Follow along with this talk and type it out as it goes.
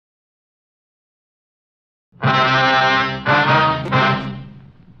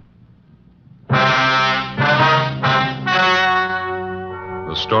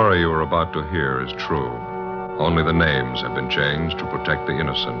story you are about to hear is true. Only the names have been changed to protect the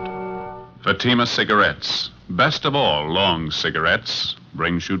innocent. Fatima Cigarettes, best of all long cigarettes,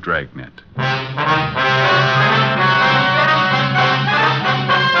 brings you Dragnet.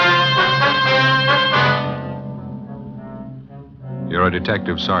 You're a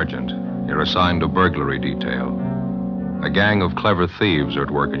detective sergeant. You're assigned to burglary detail. A gang of clever thieves are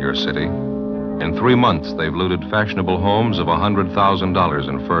at work in your city. In 3 months, they've looted fashionable homes of $100,000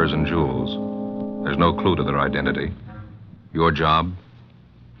 in furs and jewels. There's no clue to their identity. Your job?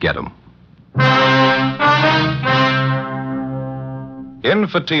 Get them. In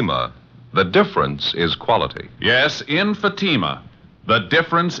Fatima, the difference is quality. Yes, in Fatima, the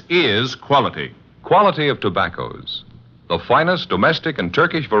difference is quality. Quality of tobaccos. The finest domestic and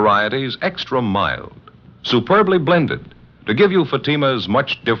Turkish varieties, extra mild, superbly blended, to give you Fatima's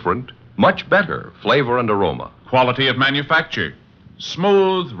much different, much better flavor and aroma. Quality of manufacture.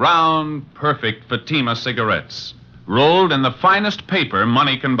 Smooth, round, perfect Fatima cigarettes. Rolled in the finest paper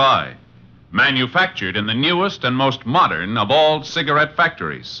money can buy. Manufactured in the newest and most modern of all cigarette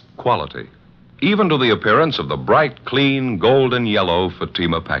factories. Quality. Even to the appearance of the bright, clean, golden yellow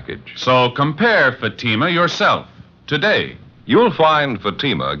Fatima package. So compare Fatima yourself today. You'll find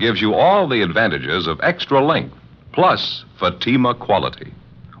Fatima gives you all the advantages of extra length, plus Fatima quality,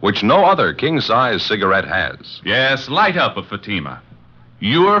 which no other king-size cigarette has. Yes, light up a Fatima.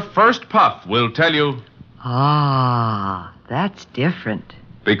 Your first puff will tell you... Ah, that's different.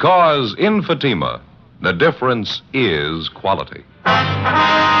 Because in Fatima, the difference is quality.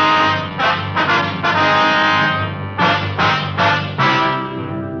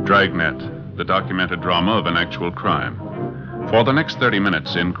 Dragnet, the documented drama of an actual crime. For the next 30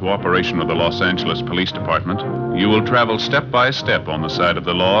 minutes, in cooperation with the Los Angeles Police Department, you will travel step by step on the side of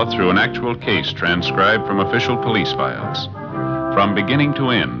the law through an actual case transcribed from official police files. From beginning to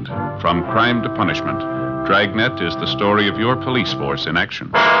end, from crime to punishment, Dragnet is the story of your police force in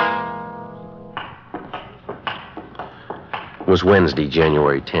action. It was Wednesday,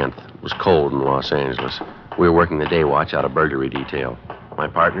 January 10th. It was cold in Los Angeles. We were working the day watch out of burglary detail. My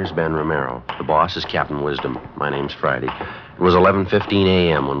partner's Ben Romero. The boss is Captain Wisdom. My name's Friday. It was 11:15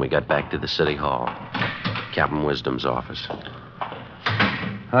 a.m. when we got back to the city hall. Captain Wisdom's office.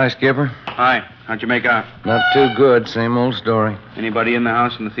 Hi, Skipper. Hi. How'd you make out? Not too good. Same old story. Anybody in the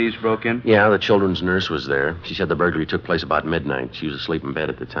house when the thieves broke in? Yeah, the children's nurse was there. She said the burglary took place about midnight. She was asleep in bed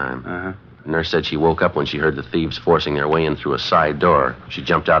at the time. Uh-huh. The nurse said she woke up when she heard the thieves forcing their way in through a side door. She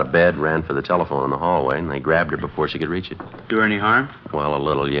jumped out of bed, ran for the telephone in the hallway, and they grabbed her before she could reach it. Do her any harm? Well, a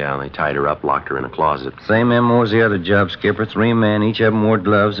little, yeah. They tied her up, locked her in a closet. Same MO as the other job, Skipper. 3 men, each of them wore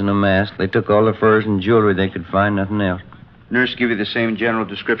gloves and a mask. They took all the furs and jewelry they could find, nothing else. Nurse give you the same general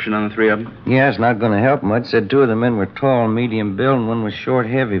description on the 3 of them? Yeah, it's not going to help much. Said 2 of the men were tall, medium build, and 1 was short,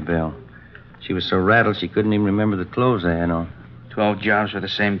 heavy build. She was so rattled she couldn't even remember the clothes they had on. 12 jobs for the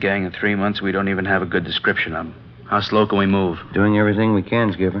same gang in 3 months. We don't even have a good description of them. How slow can we move? Doing everything we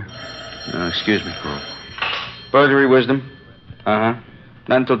can, Skipper. Excuse me. Burglary, Wisdom? Uh-huh.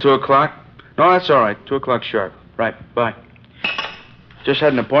 Not until 2 o'clock? No, that's all right. 2 o'clock sharp. Right. Bye. Just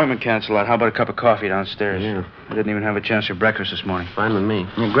had an appointment canceled out. How about a cup of coffee downstairs? Yeah. I didn't even have a chance for breakfast this morning. Fine with me.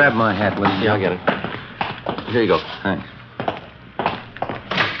 You grab my hat, will you? Yeah, I'll get it. Here you go. Thanks.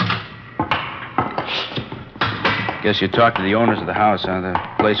 Guess you talked to the owners of the house, huh? The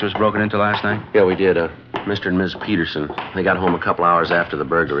place was broken into last night? Yeah, we did. Mr. and Ms. Peterson. They got home a couple hours after the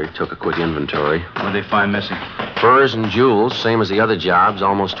burglary, took a quick inventory. What did they find missing? Furs and jewels, same as the other jobs,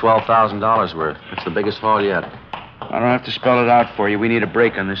 almost $12,000 worth. It's the biggest haul yet. I don't have to spell it out for you. We need a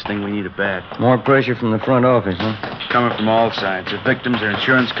break on this thing. We need it bad. More pressure from the front office, huh? Coming from all sides. The victims, their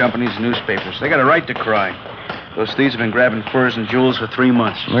insurance companies, newspapers. They got a right to cry. Those thieves have been grabbing furs and jewels for 3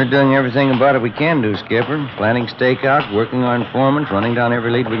 months. We're doing everything about it we can do, Skipper. Planning stakeouts, working on informants, running down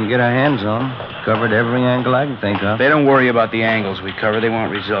every lead we can get our hands on. Covered every angle I can think of. They don't worry about the angles we cover. They want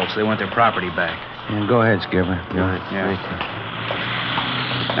results. They want their property back. Yeah, go ahead, Skipper. Go ahead.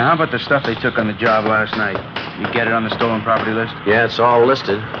 Now, how about the stuff they took on the job last night? You get it on the stolen property list? Yeah, it's all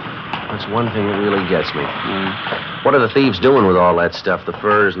listed. That's one thing that really gets me. What are the thieves doing with all that stuff, the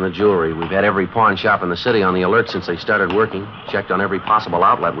furs and the jewelry? We've had every pawn shop in the city on the alert since they started working. Checked on every possible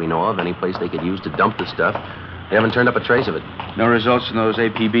outlet we know of, any place they could use to dump the stuff. They haven't turned up a trace of it. No results from those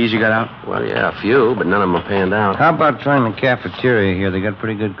APBs you got out? Well, yeah, a few, but none of them are panned out. How about trying the cafeteria here? They got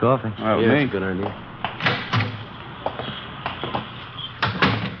pretty good coffee. Well, yeah, me. that's a good idea.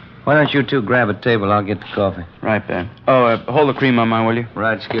 Why don't you 2 grab a table? I'll get the coffee. Right, Ben. Oh, hold the cream on mine, will you?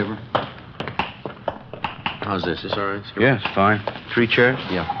 Right, Skipper. How's this? Is this all right? Yeah, it's fine. 3 chairs?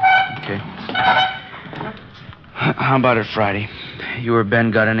 Yeah. Okay. How about it Friday? You or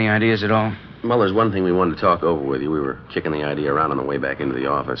Ben got any ideas at all? Well, there's one thing we wanted to talk over with you. We were kicking the idea around on the way back into the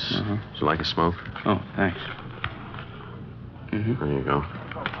office. Uh-huh. Would you like a smoke? Oh, thanks. Mm-hmm. There you go.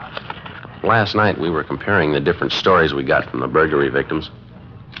 Last night, we were comparing the different stories we got from the burglary victims.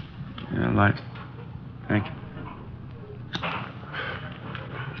 Yeah, light. Thank you.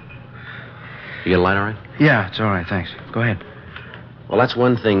 You get a light all right? Yeah, it's all right, thanks. Go ahead. Well, that's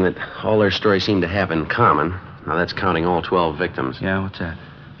one thing that all their stories seem to have in common. Now, that's counting all 12 victims. Yeah, what's that?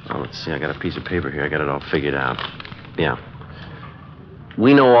 Well, let's see. I got a piece of paper here. I got it all figured out. Yeah.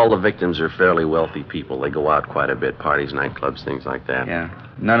 We know all the victims are fairly wealthy people. They go out quite a bit, parties, nightclubs, things like that. Yeah.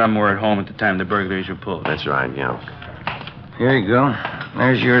 None of them were at home at the time the burglaries were pulled. That's right, yeah. Here you go.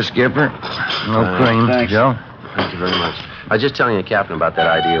 There's your skipper. No cream, thanks. Joe. Thank you very much. I was just telling the captain about that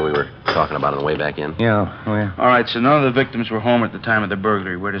idea we were talking about on the way back in. Yeah, oh, yeah. All right, so none of the victims were home at the time of the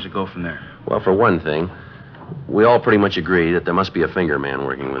burglary. Where does it go from there? Well, for one thing, we all pretty much agree that there must be a finger man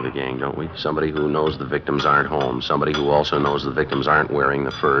working with the gang, don't we? Somebody who knows the victims aren't home. Somebody who also knows the victims aren't wearing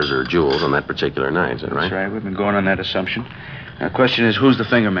the furs or jewels on that particular night, is that right? That's right. We've been going on that assumption. Now, the question is, who's the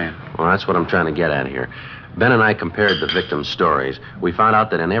finger man? Well, that's what I'm trying to get at here. Ben and I compared the victims' stories. We found out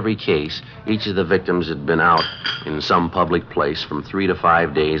that in every case, each of the victims had been out in some public place from 3 to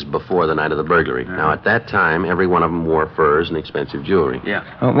 5 days before the night of the burglary. Now, at that time, every one of them wore furs and expensive jewelry.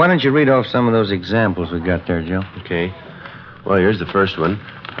 Yeah. Why don't you read off some of those examples we got there, Joe? Okay. Well, here's the first one.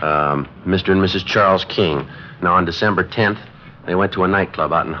 Mr. and Mrs. Charles King. Now, on December 10th, they went to a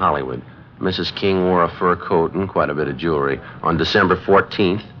nightclub out in Hollywood. Mrs. King wore a fur coat and quite a bit of jewelry. On December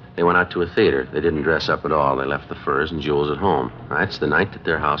 14th, they went out to a theater. They didn't dress up at all. They left the furs and jewels at home. That's the night that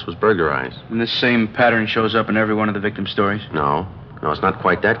their house was burglarized. And this same pattern shows up in every one of the victims' stories? No, it's not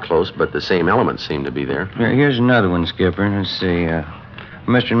quite that close, but the same elements seem to be there. Here's another one, Skipper. Let's see.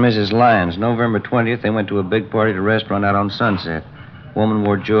 Mr. and Mrs. Lyons, November 20th, they went to a big party at a restaurant out on Sunset. Woman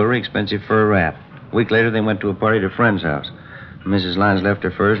wore jewelry, expensive fur wrap. A week later, they went to a party at a friend's house. Mrs. Lyons left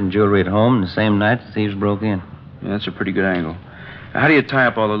her furs and jewelry at home, and the same night, the thieves broke in. Yeah, that's a pretty good angle. How do you tie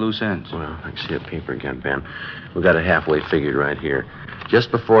up all the loose ends? Well, I can see a paper again, Ben. We got it halfway figured right here.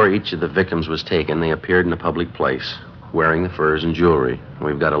 Just before each of the victims was taken, they appeared in a public place, wearing the furs and jewelry.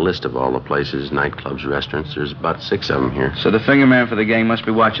 We've got a list of all the places, nightclubs, restaurants. There's about 6 of them here. So the finger man for the gang must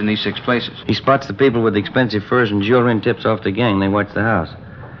be watching these 6 places. He spots the people with the expensive furs and jewelry and tips off the gang. They watch the house.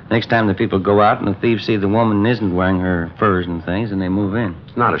 Next time the people go out and the thieves see the woman isn't wearing her furs and things, and they move in.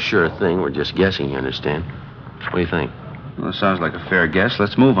 It's not a sure thing. We're just guessing, you understand? What do you think? Well, it sounds like a fair guess.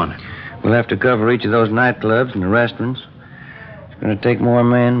 Let's move on it. We'll have to cover each of those nightclubs and the restaurants. It's going to take more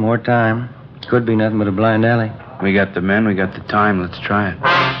men, more time. Could be nothing but a blind alley. We got the men, we got the time. Let's try it.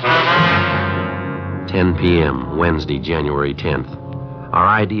 10 p.m., Wednesday, January 10th. Our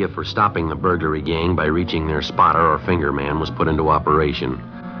idea for stopping the burglary gang by reaching their spotter or finger man was put into operation.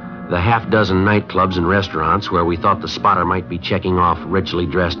 The half-dozen nightclubs and restaurants where we thought the spotter might be checking off richly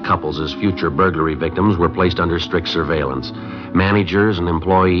dressed couples as future burglary victims were placed under strict surveillance. Managers and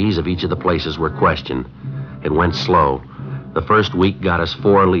employees of each of the places were questioned. It went slow. The first week got us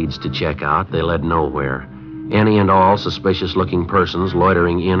 4 leads to check out. They led nowhere. Any and all suspicious-looking persons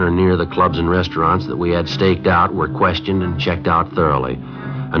loitering in or near the clubs and restaurants that we had staked out were questioned and checked out thoroughly.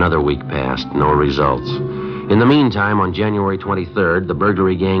 Another week passed, no results. In the meantime, on January 23rd, the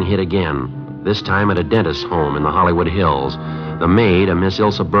burglary gang hit again, this time at a dentist's home in the Hollywood Hills. The maid, a Miss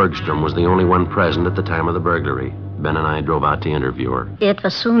Ilsa Bergstrom, was the only one present at the time of the burglary. Ben and I drove out to interview her. It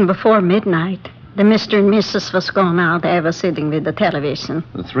was soon before midnight. The Mr. and Mrs. was gone out. They were sitting with the television.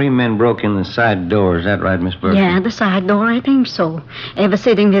 The 3 men broke in the side door. Is that right, Miss Berkeley? Yeah, the side door, I think so. They were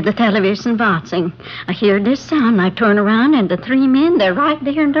sitting with the television watching. I hear this sound. I turn around, and the 3 men, they're right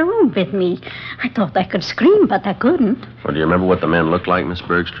there in the room with me. I thought I could scream, but I couldn't. Well, do you remember what the men looked like, Miss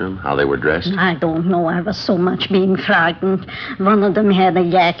Bergstrom? How they were dressed? I don't know. I was so much being frightened. One of them had a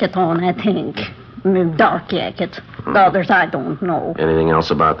jacket on, I think. A dark jacket. The others, I don't know. Anything else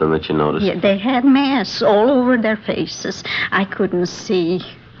about them that you noticed? Yeah, they had masks all over their faces. I couldn't see.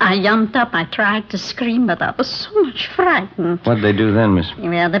 I jumped up. I tried to scream, but I was so much frightened. What'd they do then, Miss?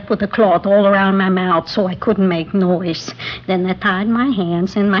 Well, they put a cloth all around my mouth so I couldn't make noise. Then they tied my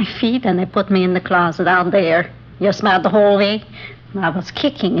hands and my feet, and they put me in the closet out there. Just about the whole way. I was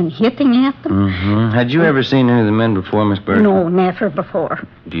kicking and hitting at them. Mm-hmm. Had you ever seen any of the men before, Miss Berkeley? No, never before.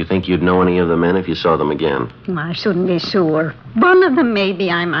 Do you think you'd know any of the men if you saw them again? I shouldn't be sure. One of them, maybe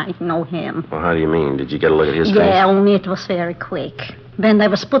I might know him. Well, how do you mean? Did you get a look at his face? Yeah, only it was very quick. When they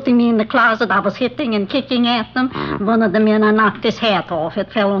was putting me in the closet, I was hitting and kicking at them. One of the men, I knocked his hat off.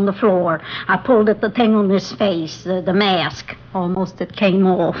 It fell on the floor. I pulled at the thing on his face, the mask. Almost it came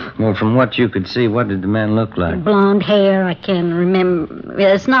off. Well, from what you could see, what did the man look like? Blonde hair, I can remember.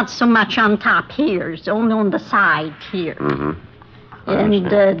 It's not so much on top here. It's only on the side here.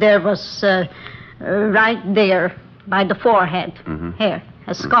 And there was right there by the forehead here,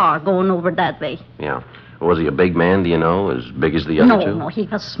 a scar going over that way. Yeah. Was he a big man, do you know? As big as the other two? No, he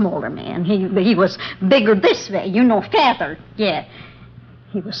was a smaller man. He was bigger this way, fatter. Yeah.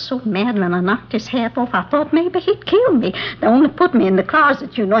 He was so mad when I knocked his hat off, I thought maybe he'd kill me. They only put me in the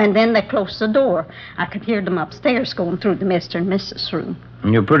closet, and then they closed the door. I could hear them upstairs going through the Mr. and Mrs. room.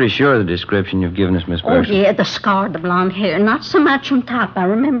 And you're pretty sure of the description you've given us, Miss Burson? Oh, yeah, the scar, the blonde hair. Not so much on top. I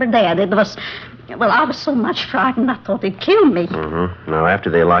remember that. It was... Well, I was so much frightened, I thought he'd kill me. Now, after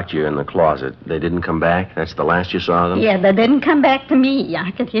they locked you in the closet, they didn't come back? That's the last you saw of them? Yeah, they didn't come back to me.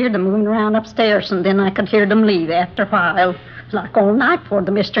 I could hear them moving around upstairs, and then I could hear them leave after a while. It was like all night before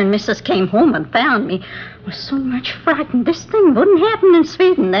the Mr. and Mrs. came home and found me. I was so much frightened. This thing wouldn't happen in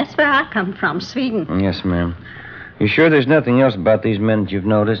Sweden. That's where I come from, Sweden. Yes, ma'am. You sure there's nothing else about these men that you've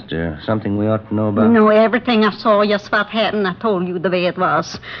noticed? Something we ought to know about? No, everything I saw, just what happened, I told you the way it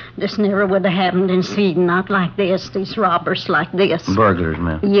was. This never would have happened in Sweden, not like this, these robbers like this. Burglars,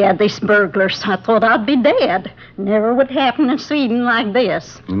 ma'am. Yeah, these burglars. I thought I'd be dead. Never would happen in Sweden like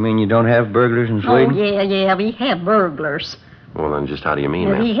this. You mean you don't have burglars in Sweden? Oh, yeah, we have burglars. Well, then just how do you mean,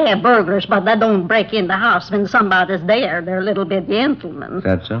 ma'am? We have burglars, but they don't break in the house when somebody's there. They're a little bit gentlemen. Is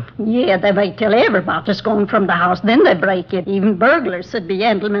that so? Yeah, they wait till everybody's gone from the house, then they break it. Even burglars should be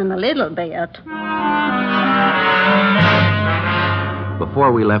gentlemen a little bit.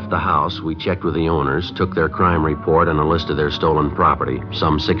 Before we left the house, we checked with the owners, took their crime report and a list of their stolen property,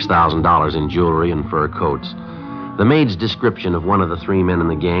 some $6,000 in jewelry and fur coats. The maid's description of one of the three men in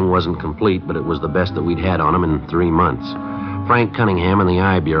the gang wasn't complete, but it was the best that we'd had on him in 3 months. Frank Cunningham in the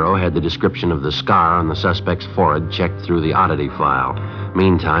Eye Bureau had the description of the scar on the suspect's forehead checked through the oddity file.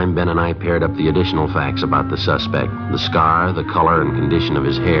 Meantime, Ben and I paired up the additional facts about the suspect. The scar, the color and condition of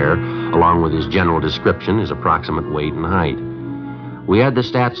his hair, along with his general description, his approximate weight and height. We had the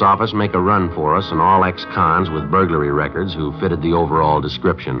stats office make a run for us and all ex-cons with burglary records who fitted the overall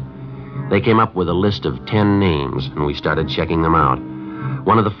description. They came up with a list of 10 names, and we started checking them out.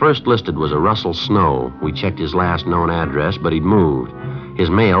 One of the first listed was a Russell Snow. We checked his last known address, but he'd moved.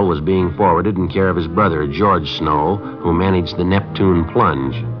 His mail was being forwarded in care of his brother, George Snow, who managed the Neptune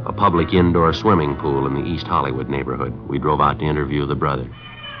Plunge, a public indoor swimming pool in the East Hollywood neighborhood. We drove out to interview the brother.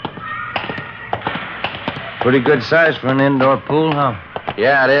 Pretty good size for an indoor pool, huh?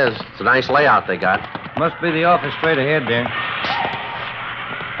 Yeah, it is. It's a nice layout they got. Must be the office straight ahead there.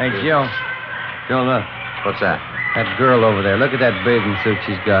 Hey, Joe. Joe, look. What's that? That girl over there. Look at that bathing suit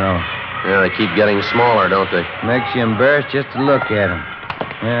she's got on. Yeah, they keep getting smaller, don't they? Makes you embarrassed just to look at them.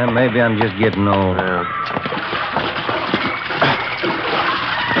 Yeah, maybe I'm just getting old. Yeah.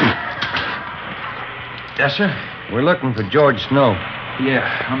 Yes, sir? We're looking for George Snow. Yeah,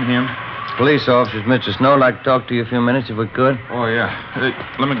 I'm him. Police officers, Mr. Snow, like to talk to you a few minutes if we could. Oh, yeah. Hey,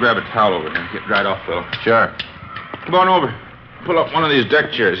 let me grab a towel over here. Get dried off, fellow. Sure. Come on over. Pull up one of these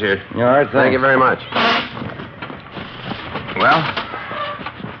deck chairs here. All right, thanks. Thank you very much. Well,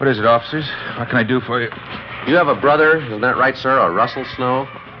 what is it, officers? What can I do for you? You have a brother, isn't that right, sir? A Russell Snow?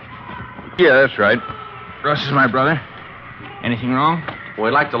 Yeah, that's right. Russ is my brother. Anything wrong? Well,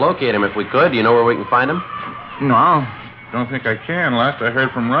 we'd like to locate him if we could. Do you know where we can find him? No. Don't think I can. Last I heard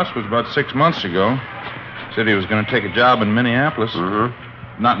from Russ was about 6 months ago. Said he was going to take a job in Minneapolis.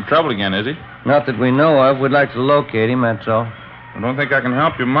 Mm-hmm. Not in trouble again, is he? Not that we know of. We'd like to locate him, that's all. I don't think I can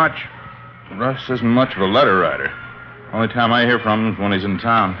help you much. Russ isn't much of a letter writer. Only time I hear from him is when he's in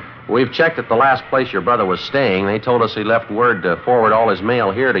town. We've checked at the last place your brother was staying. They told us he left word to forward all his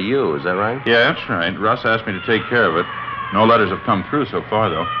mail here to you. Is that right? Yeah, that's right. Russ asked me to take care of it. No letters have come through so far,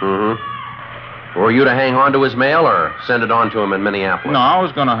 though. Mm-hmm. Were you to hang on to his mail or send it on to him in Minneapolis? No, I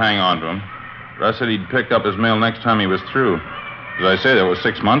was going to hang on to him. Russ said he'd pick up his mail next time he was through. As I say, that was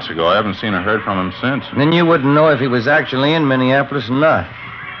 6 months ago. I haven't seen or heard from him since. Then you wouldn't know if he was actually in Minneapolis or not.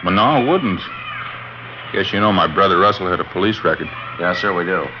 But no, I wouldn't. Guess you know my brother Russell had a police record. Yes, sir, we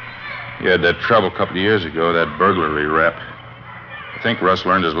do. He had that trouble a couple of years ago, that burglary rap. I think Russ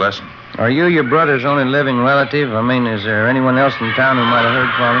learned his lesson. Are you your brother's only living relative? I mean, is there anyone else in town who might have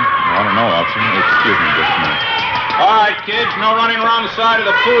heard from him? I don't know, officer. Excuse me just a minute. All right, kids, no running around the side of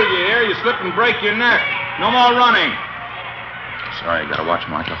the pool, you hear? You slip and break your neck. No more running. Sorry, I gotta watch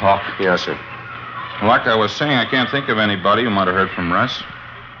him like a hawk. Yes, sir. Like I was saying, I can't think of anybody who might have heard from Russ.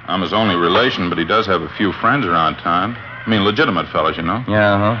 I'm his only relation, but he does have a few friends around town. I mean, legitimate fellas, you know.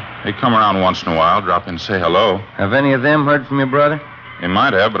 Yeah, huh? They come around once in a while, drop in and say hello. Have any of them heard from your brother? They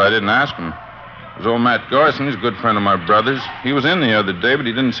might have, but I didn't ask them. There's old Matt Garson. He's a good friend of my brother's. He was in the other day, but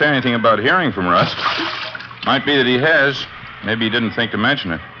he didn't say anything about hearing from Russ. Might be that he has. Maybe he didn't think to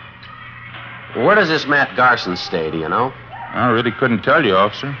mention it. Where does this Matt Garson stay, do you know? I really couldn't tell you,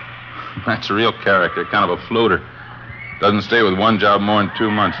 officer. That's a real character, kind of a floater. Doesn't stay with one job more than 2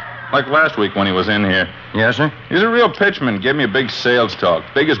 months. Like last week when he was in here. Yes, sir? He's a real pitchman. Gave me a big sales talk.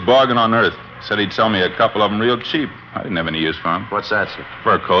 Biggest bargain on earth. Said he'd sell me a couple of them real cheap. I didn't have any use for them. What's that, sir?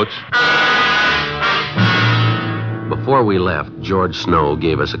 Fur coats. Before we left, George Snow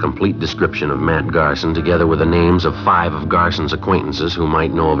gave us a complete description of Matt Garson, together with the names of 5 of Garson's acquaintances who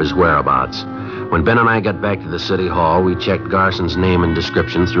might know of his whereabouts. When Ben and I got back to the city hall, we checked Garson's name and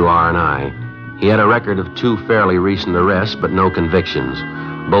description through R&I. He had a record of 2 fairly recent arrests, but no convictions.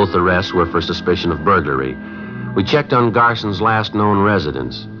 Both arrests were for suspicion of burglary. We checked on Garson's last known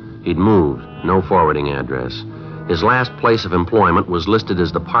residence. He'd moved, no forwarding address. His last place of employment was listed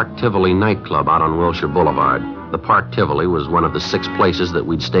as the Park Tivoli nightclub out on Wilshire Boulevard. The Park Tivoli was one of the 6 places that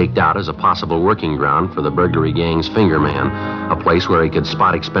we'd staked out as a possible working ground for the burglary gang's finger man, a place where he could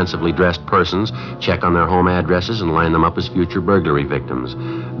spot expensively dressed persons, check on their home addresses, and line them up as future burglary victims.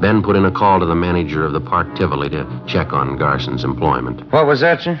 Ben put in a call to the manager of the Park Tivoli to check on Garson's employment. What was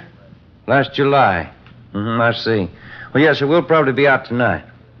that, sir? Last July. I see. Well, yes, sir, we'll probably be out tonight.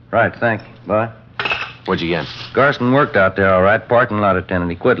 Right, thank you. Bye. What'd you get? Garson worked out there, all right. Parking lot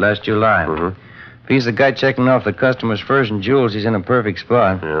attendant. He quit last July. If he's the guy checking off the customers' furs and jewels, he's in a perfect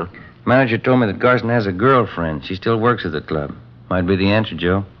spot. Yeah. Manager told me that Garson has a girlfriend. She still works at the club. Might be the answer,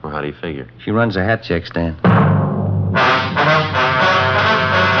 Joe. Well, how do you figure? She runs a hat check stand.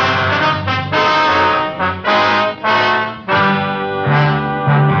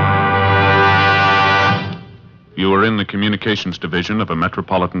 You are in the communications division of a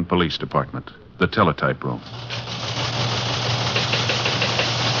Metropolitan Police Department, the teletype room.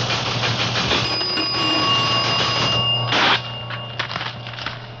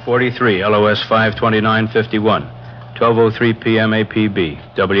 .43, LOS 52951, 12:03 p.m.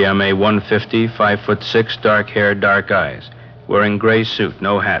 APB, WMA 150, 5'6", dark hair, dark eyes, wearing gray suit,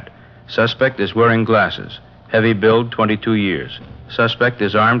 no hat. Suspect is wearing glasses. Heavy build, 22 years. Suspect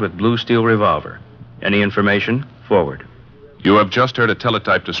is armed with blue steel revolver. Any information? Forward. You have just heard a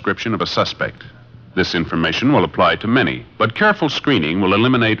teletype description of a suspect. This information will apply to many, but careful screening will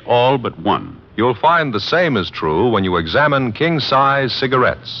eliminate all but one. You'll find the same is true when you examine king-size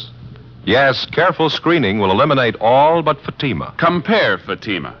cigarettes. Yes, careful screening will eliminate all but Fatima. Compare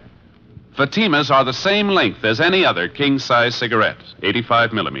Fatima. Fatimas are the same length as any other king-size cigarette,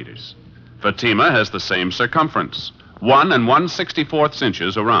 85 millimeters. Fatima has the same circumference, 1 1/64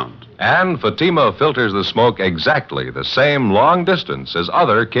 inches around. And Fatima filters the smoke exactly the same long distance as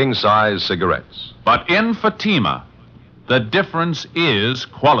other king-size cigarettes. But in Fatima, the difference is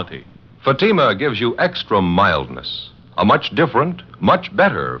quality. Fatima gives you extra mildness, a much different, much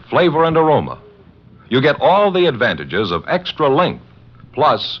better flavor and aroma. You get all the advantages of extra length,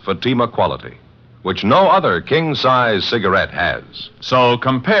 plus Fatima quality, which no other king-size cigarette has. So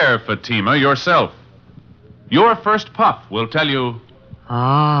compare Fatima yourself. Your first puff will tell you,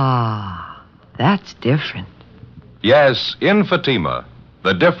 Ah, that's different. Yes, in Fatima,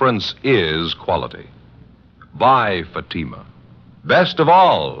 the difference is quality. Buy Fatima. Best of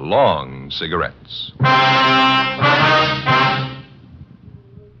all long cigarettes.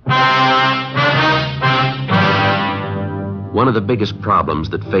 One of the biggest problems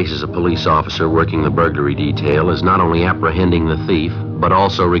that faces a police officer working the burglary detail is not only apprehending the thief, but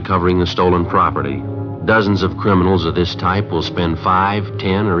also recovering the stolen property. Dozens of criminals of this type will spend 5,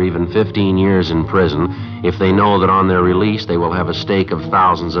 10, or even 15 years in prison if they know that on their release they will have a stake of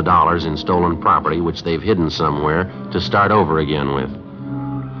thousands of dollars in stolen property which they've hidden somewhere to start over again with.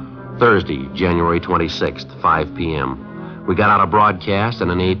 Thursday, January 26th, 5 p.m. We got out a broadcast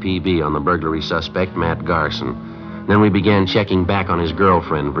and an APB on the burglary suspect, Matt Garson. Then we began checking back on his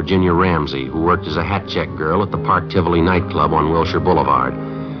girlfriend, Virginia Ramsey, who worked as a hat check girl at the Park Tivoli nightclub on Wilshire Boulevard.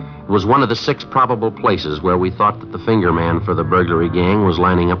 It was one of the 6 probable places where we thought that the finger man for the burglary gang was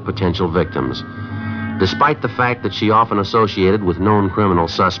lining up potential victims. Despite the fact that she often associated with known criminal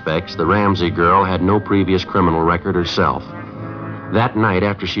suspects, the Ramsey girl had no previous criminal record herself. That night,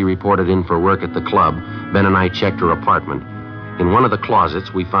 after she reported in for work at the club, Ben and I checked her apartment. In one of the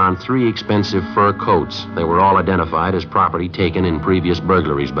closets, we found 3 expensive fur coats. They were all identified as property taken in previous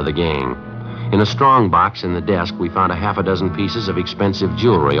burglaries by the gang. In a strong box in the desk, we found a half a dozen pieces of expensive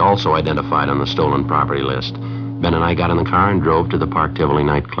jewelry, also identified on the stolen property list. Ben and I got in the car and drove to the Park Tivoli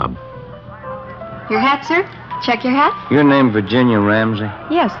nightclub. Your hat, sir? Check your hat? Your name Virginia Ramsey?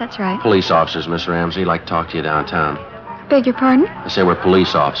 Yes, that's right. Police officers, Miss Ramsey. Like to talk to you downtown. Beg your pardon? I say we're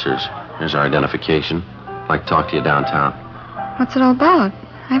police officers. Here's our identification. Like to talk to you downtown. What's it all about?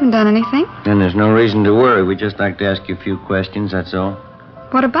 I haven't done anything. Then there's no reason to worry. We'd just like to ask you a few questions, that's all.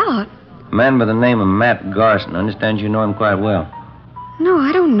 What about? A man by the name of Matt Garson. I understand you know him quite well. No,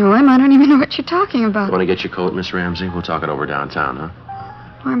 I don't know him. I don't even know what you're talking about. Want to get your coat, Miss Ramsey? We'll talk it over downtown, huh?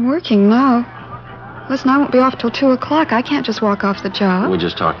 I'm working now. Listen, I won't be off till 2 o'clock. I can't just walk off the job. We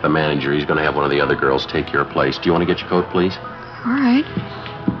just talked to the manager. He's going to have one of the other girls take your place. Do you want to get your coat, please? All right.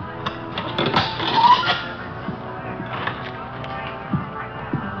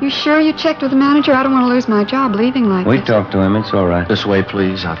 You sure you checked with the manager? I don't want to lose my job leaving like We this. talked to him. It's all right. This way,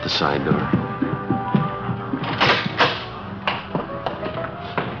 please, out the side door.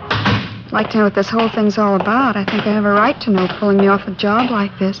 I'd like to know what this whole thing's all about. I think I have a right to know, pulling me off a job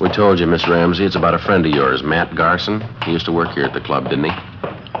like this. We told you, Miss Ramsey, it's about a friend of yours, Matt Garson. He used to work here at the club, didn't he?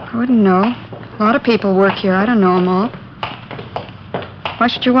 I wouldn't know. A lot of people work here. I don't know them all. Why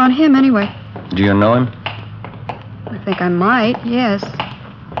should you want him anyway? Do you know him? I think I might, yes.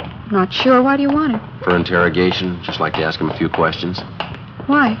 Not sure. Why do you want him? For interrogation, just like to ask him a few questions.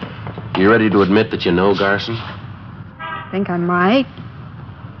 Why? You ready to admit that you know Garson? I think I might.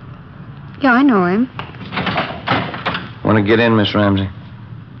 Yeah, I know him. Want to get in, Miss Ramsey?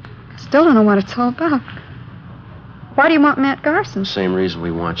 Still don't know what it's all about. Why do you want Matt Garson? Same reason we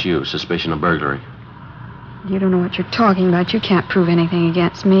want you, suspicion of burglary. You don't know what you're talking about. You can't prove anything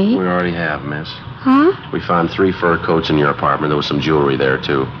against me. We already have, miss. Huh? We found 3 fur coats in your apartment. There was some jewelry there,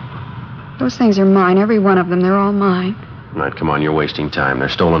 too. Those things are mine, every one of them. They're all mine. All right, come on, you're wasting time. They're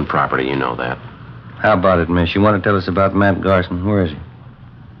stolen property, you know that. How about it, miss? You want to tell us about Matt Garson? Where is he?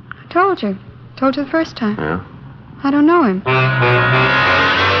 I told you. Told you the first time. Yeah? I don't know him.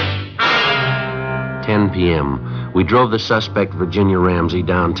 10 p.m. We drove the suspect, Virginia Ramsey,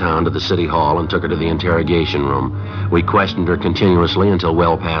 downtown to the city hall and took her to the interrogation room. We questioned her continuously until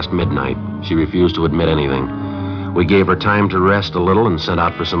well past midnight. She refused to admit anything. We gave her time to rest a little and sent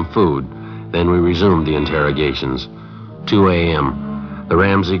out for some food. Then we resumed the interrogations. 2 a.m. The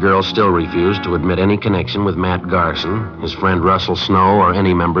Ramsey girl still refused to admit any connection with Matt Garson, his friend Russell Snow, or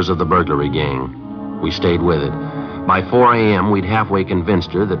any members of the burglary gang. We stayed with it. By 4 a.m., we'd halfway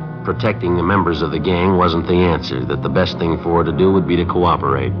convinced her that protecting the members of the gang wasn't the answer, that the best thing for her to do would be to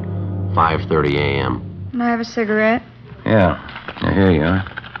cooperate. 5:30 a.m. Can I have a cigarette? Yeah. Here you are.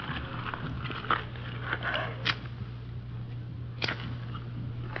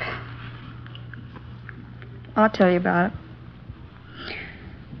 I'll tell you about it.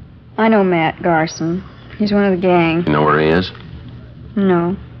 I know Matt Garson. He's one of the gang. You know where he is?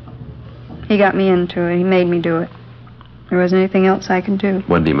 No. He got me into it. He made me do it. There wasn't anything else I could do.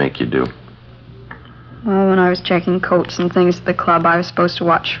 What did he make you do? Well, when I was checking coats and things at the club, I was supposed to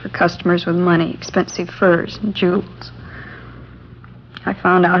watch for customers with money, expensive furs and jewels. I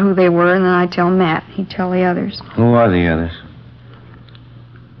found out who they were, and then I'd tell Matt. He'd tell the others. Who are the others?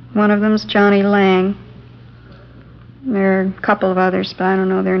 One of them's Johnny Lang. There are a couple of others, but I don't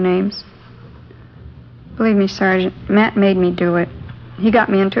know their names. Believe me, Sergeant, Matt made me do it. He got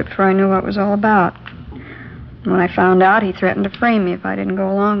me into it before I knew what it was all about. When I found out, he threatened to frame me if I didn't go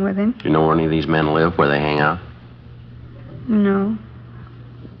along with him. Do you know where any of these men live, where they hang out? No.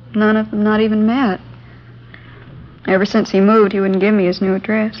 None of them, not even Matt. Ever since he moved, he wouldn't give me his new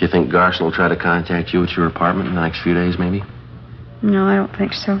address. Do you think Garson will try to contact you at your apartment in the next few days, maybe? No, I don't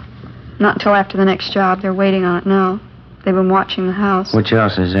think so. Not until after the next job. They're waiting on it now. They've been watching the house. Which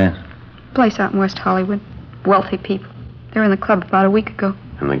house is that? Place out in West Hollywood. Wealthy people. They were in the club about a week ago.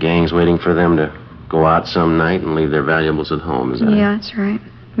 And the gang's waiting for them to go out some night and leave their valuables at home, is that it? Yeah, that's right.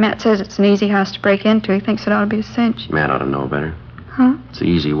 Matt says it's an easy house to break into. He thinks it ought to be a cinch. Matt ought to know better. Huh? It's the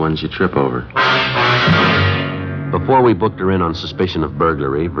easy ones you trip over. Before we booked her in on suspicion of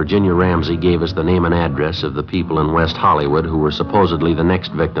burglary, Virginia Ramsey gave us the name and address of the people in West Hollywood who were supposedly the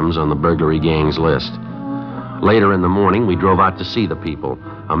next victims on the burglary gang's list. Later in the morning, we drove out to see the people.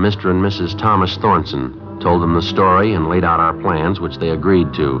 A Mr. and Mrs. Thomas Thornton told them the story and laid out our plans, which they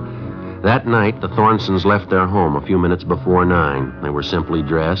agreed to. That night, the Thornsons left their home a few minutes before 9. They were simply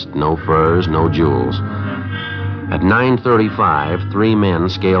dressed, no furs, no jewels. At 9:35, 3 men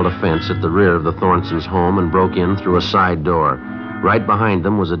scaled a fence at the rear of the Thornsons' home and broke in through a side door. Right behind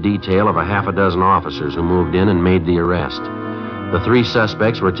them was a detail of a half a dozen officers who moved in and made the arrest. The 3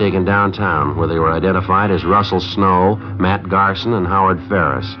 suspects were taken downtown, where they were identified as Russell Snow, Matt Garson, and Howard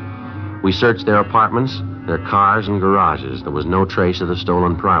Ferris. We searched their apartments, their cars, and garages. There was no trace of the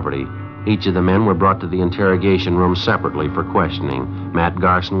stolen property. Each of the men were brought to the interrogation room separately for questioning. Matt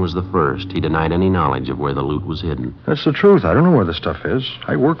Garson was the first. He denied any knowledge of where the loot was hidden. That's the truth. I don't know where the stuff is.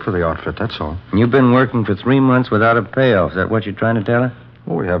 I work for the outfit, that's all. You've been working for 3 months without a payoff. Is that what you're trying to tell her?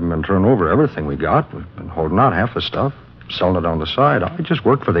 Well, we haven't been turning over everything we got. We've been holding out half the stuff, selling it on the side. I just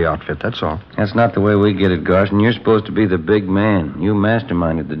work for the outfit, that's all. That's not the way we get it, Garson. You're supposed to be the big man. You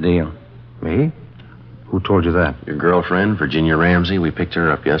masterminded the deal. Me? Who told you that? Your girlfriend, Virginia Ramsey, we picked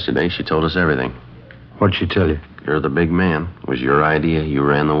her up yesterday. She told us everything. What'd she tell you? You're the big man. It was your idea. You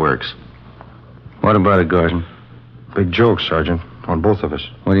ran the works. What about it, Garson? Big joke, Sergeant, on both of us.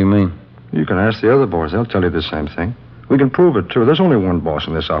 What do you mean? You can ask the other boys. They'll tell you the same thing. We can prove it, too. There's only one boss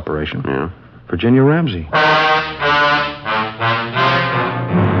in this operation. Yeah? Virginia Ramsey.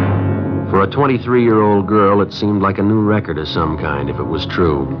 For a 23-year-old girl, it seemed like a new record of some kind, if it was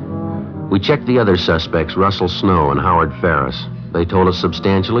true. We checked the other suspects, Russell Snow and Howard Ferris. They told us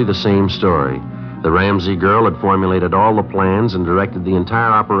substantially the same story. The Ramsey girl had formulated all the plans and directed the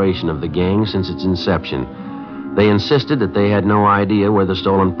entire operation of the gang since its inception. They insisted that they had no idea where the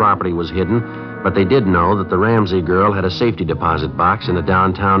stolen property was hidden, but they did know that the Ramsey girl had a safety deposit box in a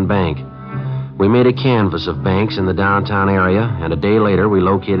downtown bank. We made a canvass of banks in the downtown area, and a day later we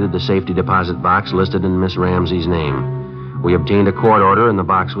located the safety deposit box listed in Miss Ramsey's name. We obtained a court order and the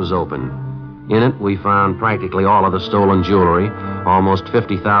box was open. In it, we found practically all of the stolen jewelry, almost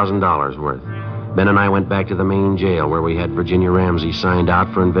 $50,000 worth. Ben and I went back to the main jail where we had Virginia Ramsey signed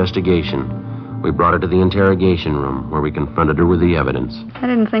out for investigation. We brought her to the interrogation room where we confronted her with the evidence. I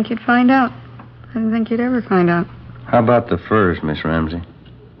didn't think you'd find out. I didn't think you'd ever find out. How about the furs, Miss Ramsey?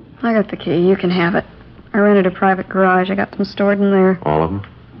 I got the key. You can have it. I rented a private garage. I got them stored in there. All of them?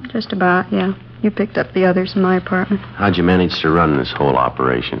 Just about, yeah. You picked up the others in my apartment. How'd you manage to run this whole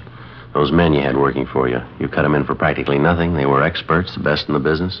operation? Those men you had working for you, you cut them in for practically nothing. They were experts, the best in the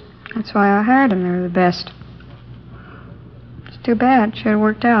business. That's why I hired them. They were the best. It's too bad. Should have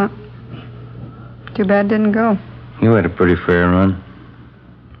worked out. Too bad it didn't go. You had a pretty fair run.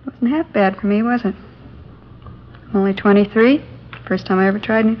 Wasn't half bad for me, was it? I'm only 23. First time I ever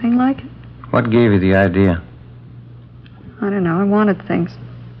tried anything like it. What gave you the idea? I don't know. I wanted things.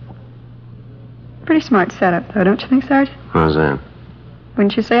 Pretty smart setup, though, don't you think, Sergeant? How's that?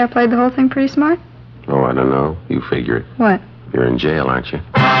 Wouldn't you say I played the whole thing pretty smart? Oh, I don't know. You figure it. What? You're in jail, aren't you?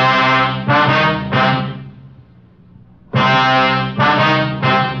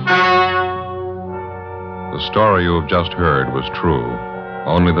 The story you have just heard was true.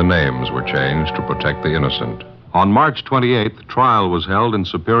 Only the names were changed to protect the innocent. On March 28th, trial was held in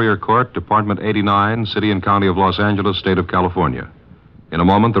Superior Court, Department 89, City and County of Los Angeles, State of California. In a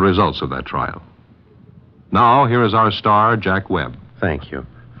moment, the results of that trial. Now, here is our star, Jack Webb. Thank you.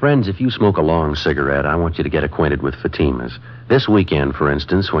 Friends, if you smoke a long cigarette, I want you to get acquainted with Fatima's. This weekend, for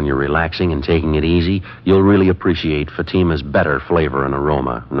instance, when you're relaxing and taking it easy, you'll really appreciate Fatima's better flavor and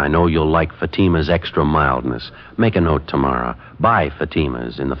aroma. And I know you'll like Fatima's extra mildness. Make a note tomorrow. Buy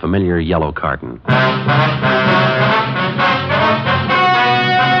Fatima's in the familiar yellow carton.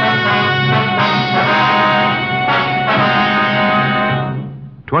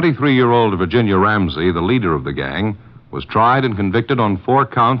 23-year-old Virginia Ramsey, the leader of the gang, was tried and convicted on 4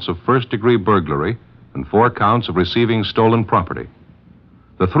 counts of first-degree burglary and 4 counts of receiving stolen property.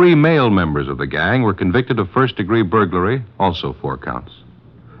 The 3 male members of the gang were convicted of first-degree burglary, also 4 counts.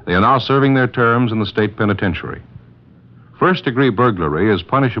 They are now serving their terms in the state penitentiary. First-degree burglary is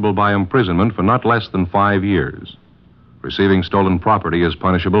punishable by imprisonment for not less than 5 years. Receiving stolen property is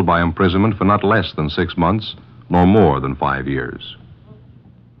punishable by imprisonment for not less than 6 months, nor more than 5 years.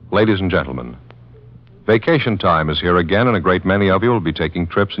 Ladies and gentlemen, vacation time is here again, and a great many of you will be taking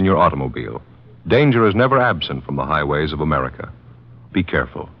trips in your automobile. Danger is never absent from the highways of America. Be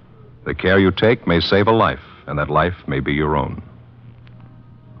careful. The care you take may save a life, and that life may be your own.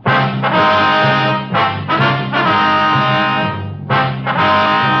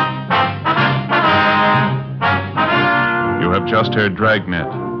 You have just heard Dragnet,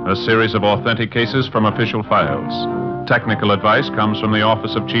 a series of authentic cases from official files. Technical advice comes from the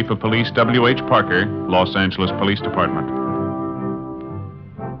Office of Chief of Police W.H. Parker, Los Angeles Police Department.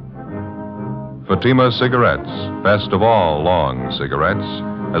 Fatima Cigarettes, best of all long cigarettes,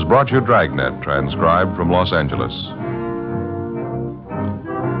 has brought you Dragnet, transcribed from Los Angeles.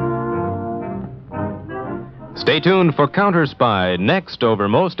 Stay tuned for Counter Spy, next over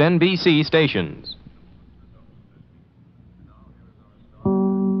most NBC stations.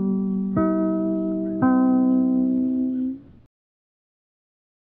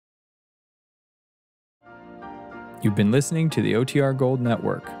 You've been listening to the OTR Gold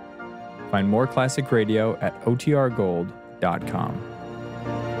Network. Find more classic radio at otrgold.com.